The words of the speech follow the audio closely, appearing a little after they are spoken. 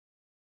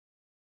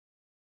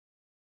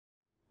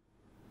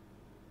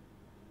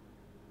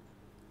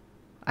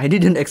I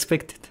didn't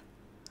expect it.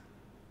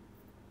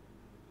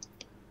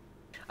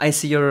 I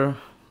see your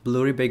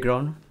blurry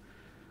background,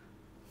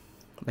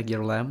 like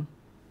your lamp,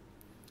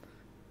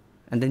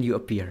 and then you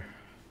appear.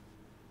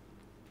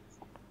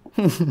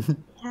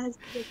 Yes,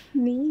 it's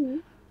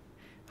me.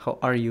 How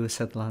are you,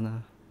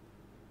 Svetlana?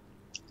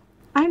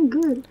 I'm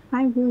good.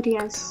 I'm good.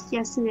 Yes,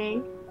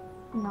 yesterday,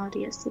 not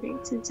yesterday,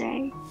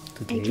 today. I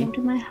Today? came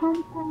to my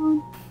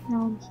hometown.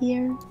 Now I'm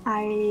here.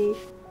 I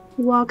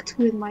walked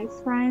with my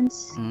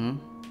friends. Mm.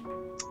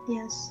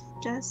 Yes,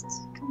 just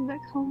come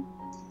back home.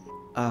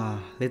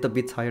 Little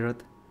bit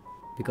tired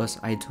because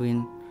I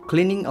doing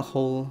cleaning a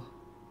whole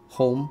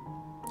home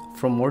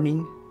from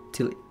morning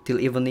till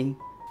evening,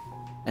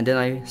 and then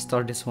I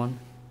start this one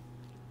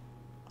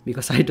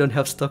because I don't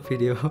have stock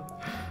video.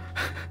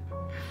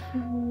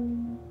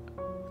 Mm,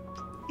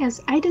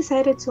 Yes, I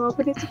decided to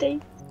open it today.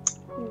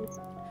 Yes.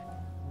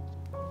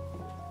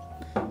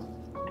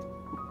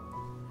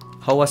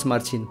 How was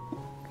Marcin?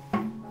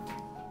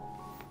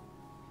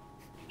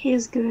 He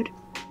is good.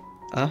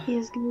 Ah, He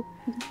is good.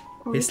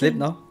 he sleep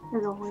now?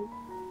 As always.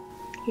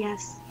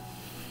 Yes.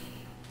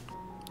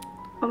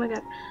 Oh my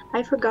god,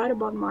 I forgot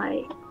about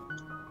my.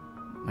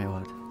 My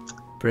what?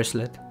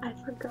 Bracelet? I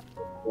forgot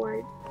the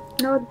word.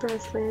 Not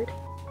bracelet.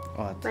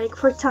 What? Like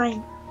for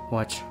time.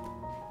 Watch.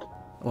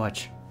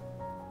 Watch.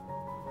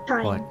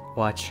 Time. What?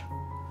 Watch.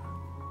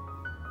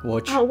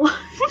 Watch. Oh, what?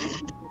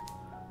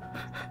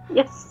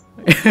 Yes.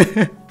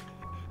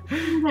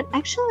 But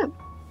actually,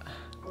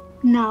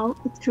 now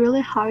it's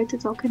really hard to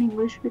talk in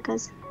English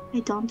because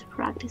I don't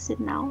practice it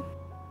now.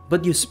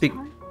 But you speak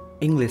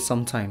English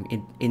sometime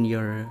in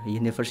your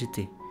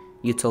university.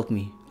 You told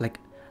me, like,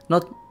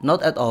 not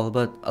at all,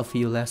 but a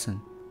few lessons.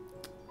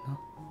 No?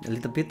 A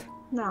little bit?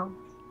 No.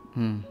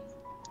 Hmm.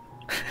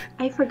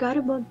 I forgot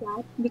about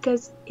that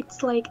because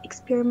it's like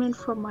experiment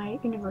from my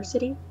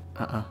university.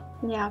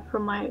 Yeah,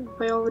 from my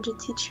biology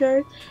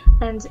teacher,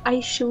 and I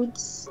should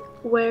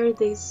wear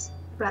this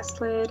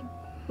bracelet,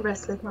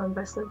 not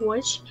bracelet,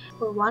 watch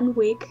for 1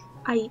 week.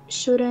 I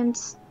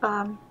shouldn't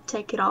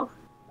take it off,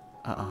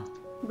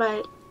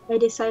 but I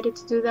decided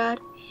to do that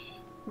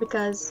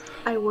because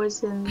I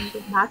was in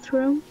the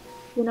bathroom.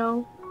 You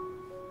know,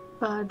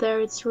 there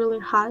it's really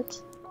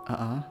hot,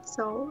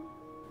 so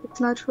it's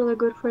not really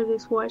good for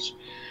this watch.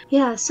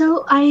 Yeah,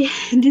 so I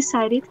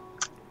decided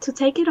to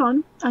take it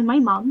on my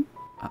mom.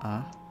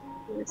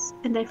 Yes,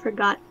 and I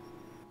forgot.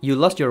 You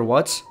lost your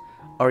watch,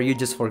 or you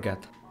just forgot?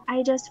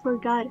 I just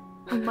forgot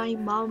on my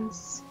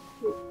mom's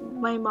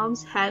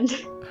hand.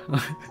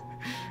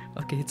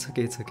 Okay, it's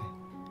okay, it's okay.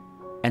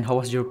 And how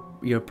was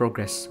your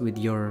progress with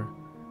your?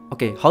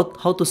 Okay,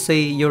 how to say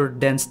your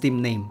dance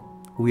team name?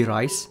 We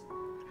Rise.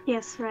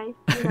 Yes, right.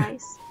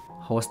 Nice.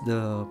 How was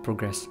the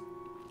progress?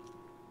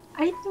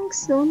 I think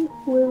soon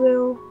we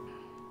will.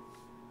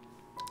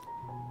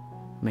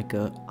 Make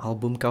a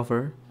album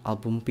cover,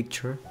 album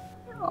picture.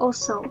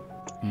 Also,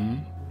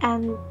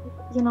 and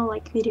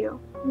like video.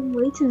 I'm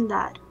waiting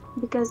that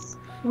because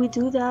we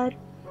do that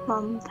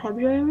from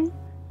February.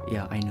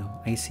 Yeah, I know.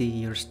 I see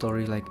your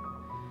story, like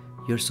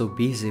you're so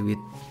busy with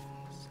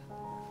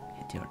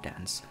your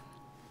dance.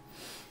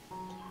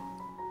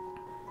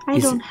 I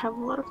don't have a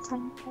lot of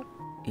time.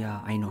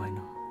 Yeah, I know.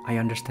 I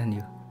understand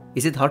you.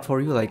 Is it hard for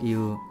you, like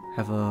you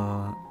have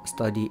a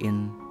study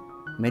in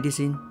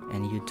medicine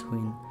and you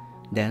doing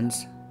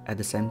dance at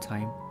the same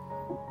time?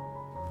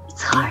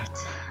 It's hard.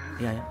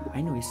 Yeah,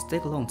 I know. It's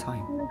take a long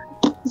time.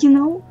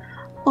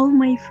 All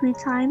my free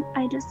time,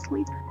 I just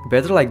sleep.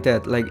 Better like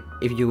that. Like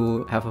if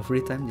you have a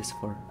free time, just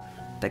for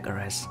take a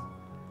rest.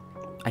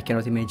 I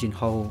cannot imagine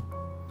how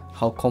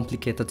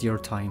complicated your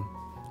time.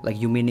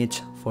 Like you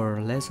manage for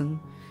lesson,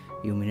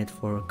 you manage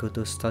for go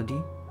to study,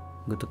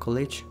 go to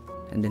college,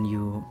 and then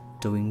you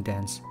doing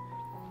dance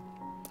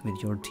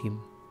with your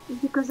team.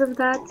 Because of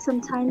that,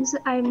 sometimes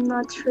I'm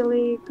not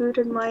really good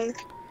in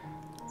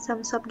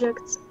some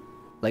subjects.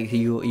 Like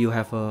you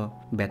have a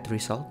bad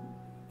result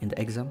in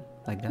the exam,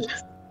 like that?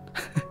 Yes.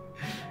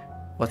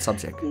 What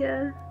subject?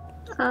 Yeah.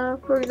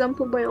 For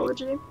example,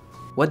 biology.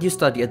 What do you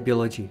study at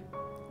biology?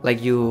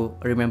 Like you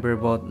remember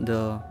about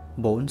the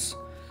bones,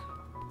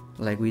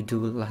 like we do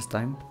last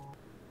time?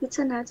 It's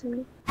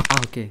anatomy.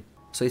 Okay.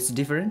 So it's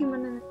different?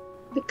 Human anatomy.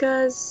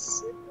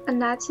 Because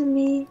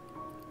anatomy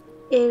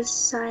is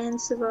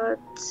science about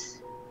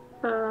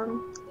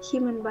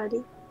human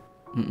body.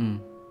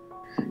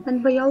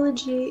 And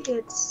biology,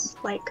 it's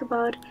like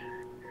about,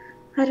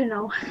 I don't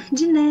know,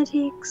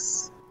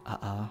 genetics.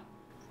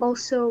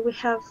 Also,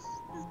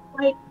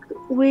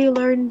 we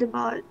learned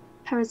about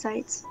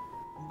parasites.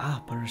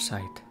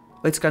 Parasite.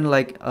 It's kind of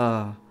like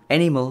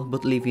animal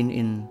but living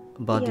in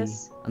body,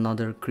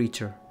 another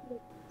creature.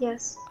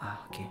 Yes.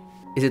 Okay.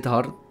 Is it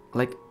hard?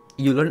 Like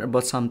you learn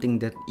about something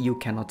that you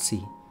cannot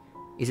see.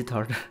 Is it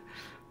hard?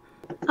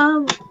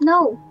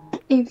 No.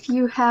 If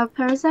you have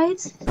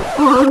parasites,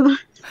 or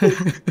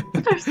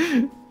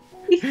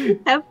if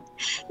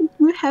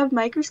you have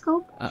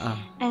microscope,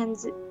 and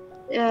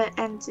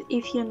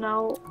if you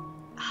know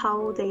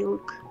how they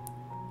look.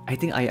 I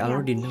think I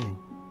already know.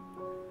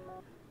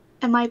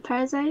 Am I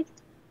parasite?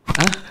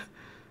 Huh?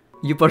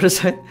 You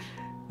parasite?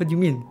 What do you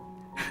mean?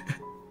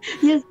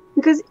 Yes,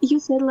 because you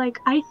said like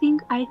I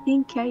think I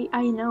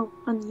know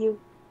on you,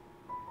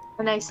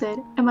 and I said,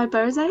 am I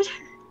parasite?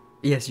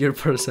 Yes, you're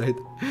parasite.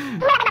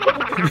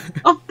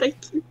 Oh, thank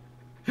you.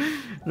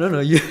 No,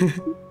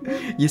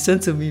 you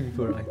sent to me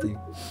before, I think.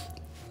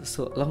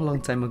 So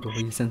long time ago,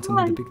 you sent to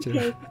me the picture.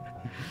 Okay.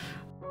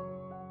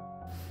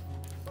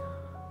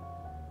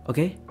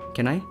 Okay,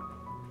 can I?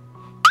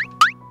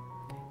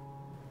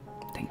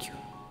 Thank you.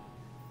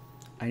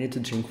 I need to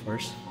drink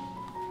first.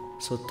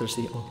 So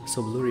thirsty. Oh,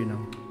 so blurry now.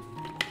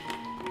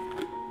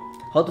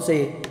 How to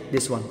say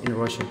this one in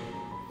Russian?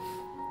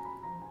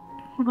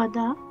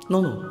 Вода.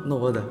 No,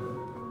 вода.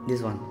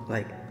 This one,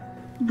 like.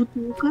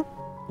 Бутылка.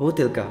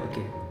 Бутылка,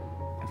 okay.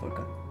 I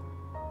forgot.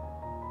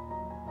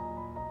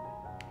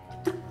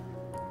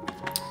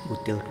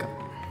 Бутылка.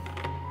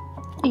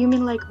 You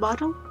mean like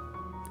bottle?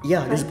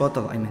 Yeah, this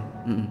bottle, I mean.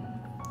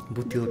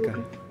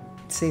 Бутылка.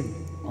 Same,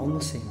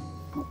 almost same.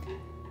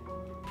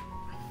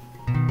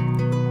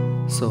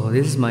 So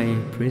this is my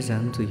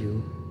present to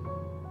you.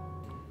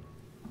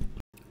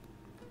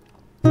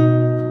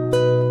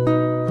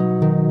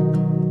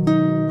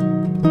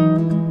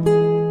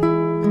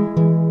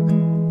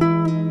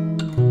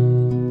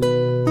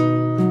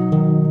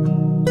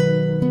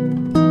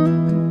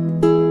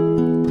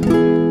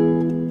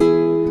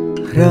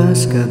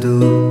 Раз в году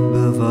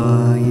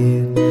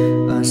бывает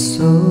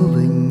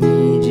особый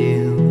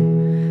недел,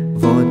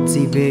 вот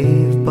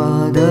тебе в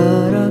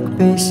подарок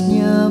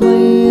песня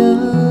моя.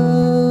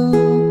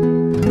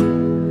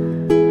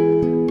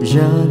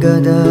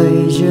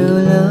 Загадай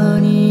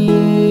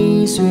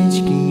желание,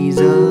 свечки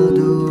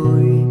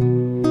задуй.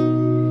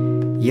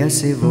 Я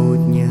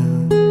сегодня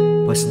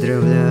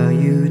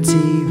поздравляю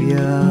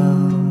тебя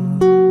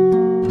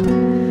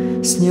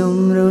с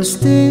днем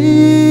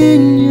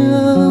рождения,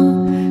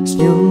 с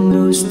днем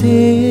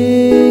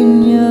рождения.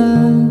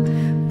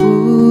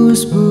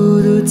 Пусть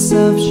будут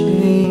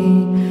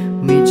совсем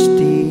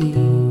мечты.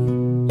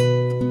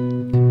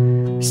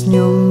 С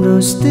днем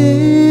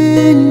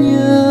рождения,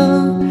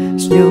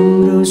 с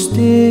днем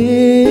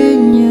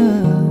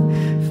рождения.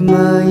 В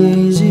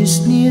моей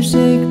жизни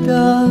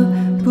всегда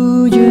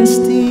будешь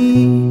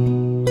ты.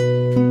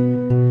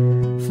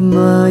 В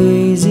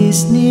моей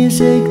жизни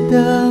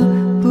всегда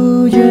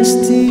будешь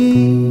ты.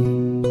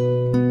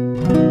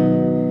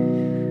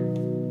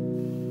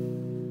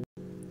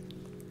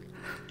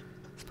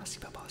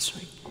 Спасибо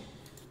большое.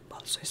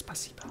 Большое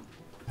спасибо.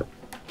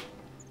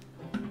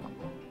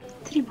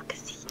 Terima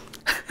kasih.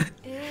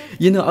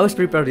 You know, I was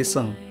prepared this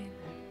song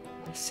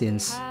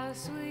since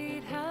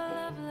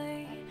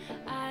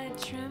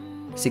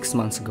 6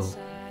 months ago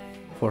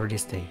for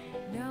this day,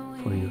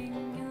 for you.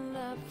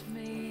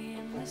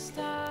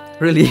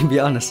 Really, be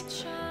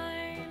honest.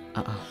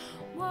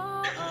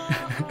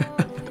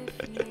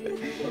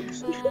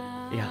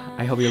 Yeah,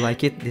 I hope you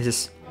like it. This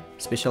is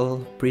special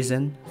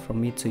present from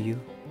me to you.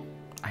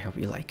 I hope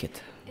you like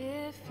it.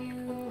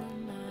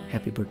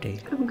 Happy birthday.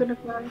 I'm gonna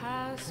cry.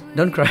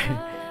 Don't cry.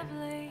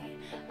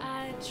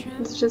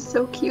 It's just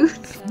so cute.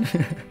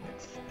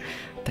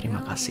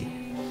 Terima kasih.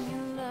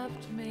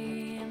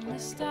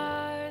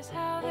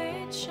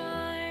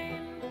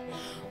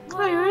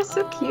 Oh, you're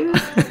so cute.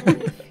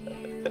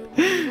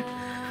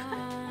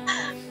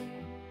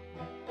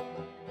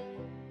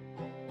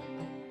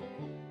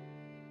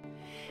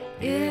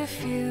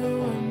 If you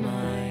were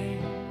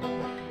mine,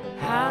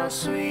 how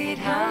sweet,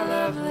 how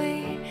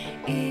lovely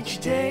each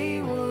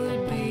day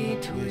would be,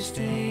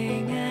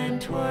 twisting and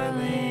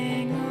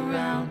twirling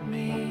around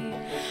me,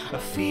 a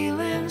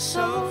feeling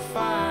so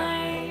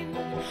fine.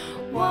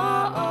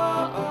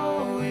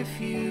 Whoa, if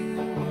you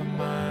were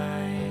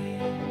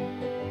mine.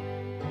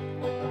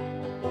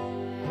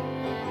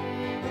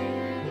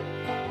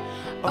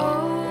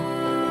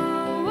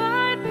 Oh,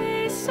 I'd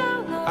be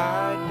so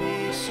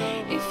lost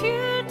if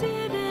you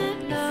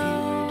didn't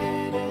know.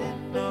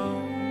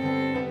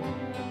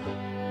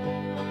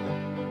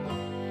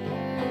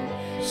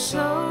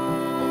 So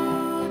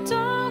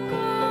don't go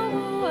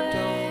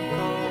away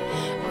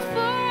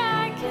before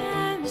I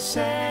can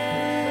say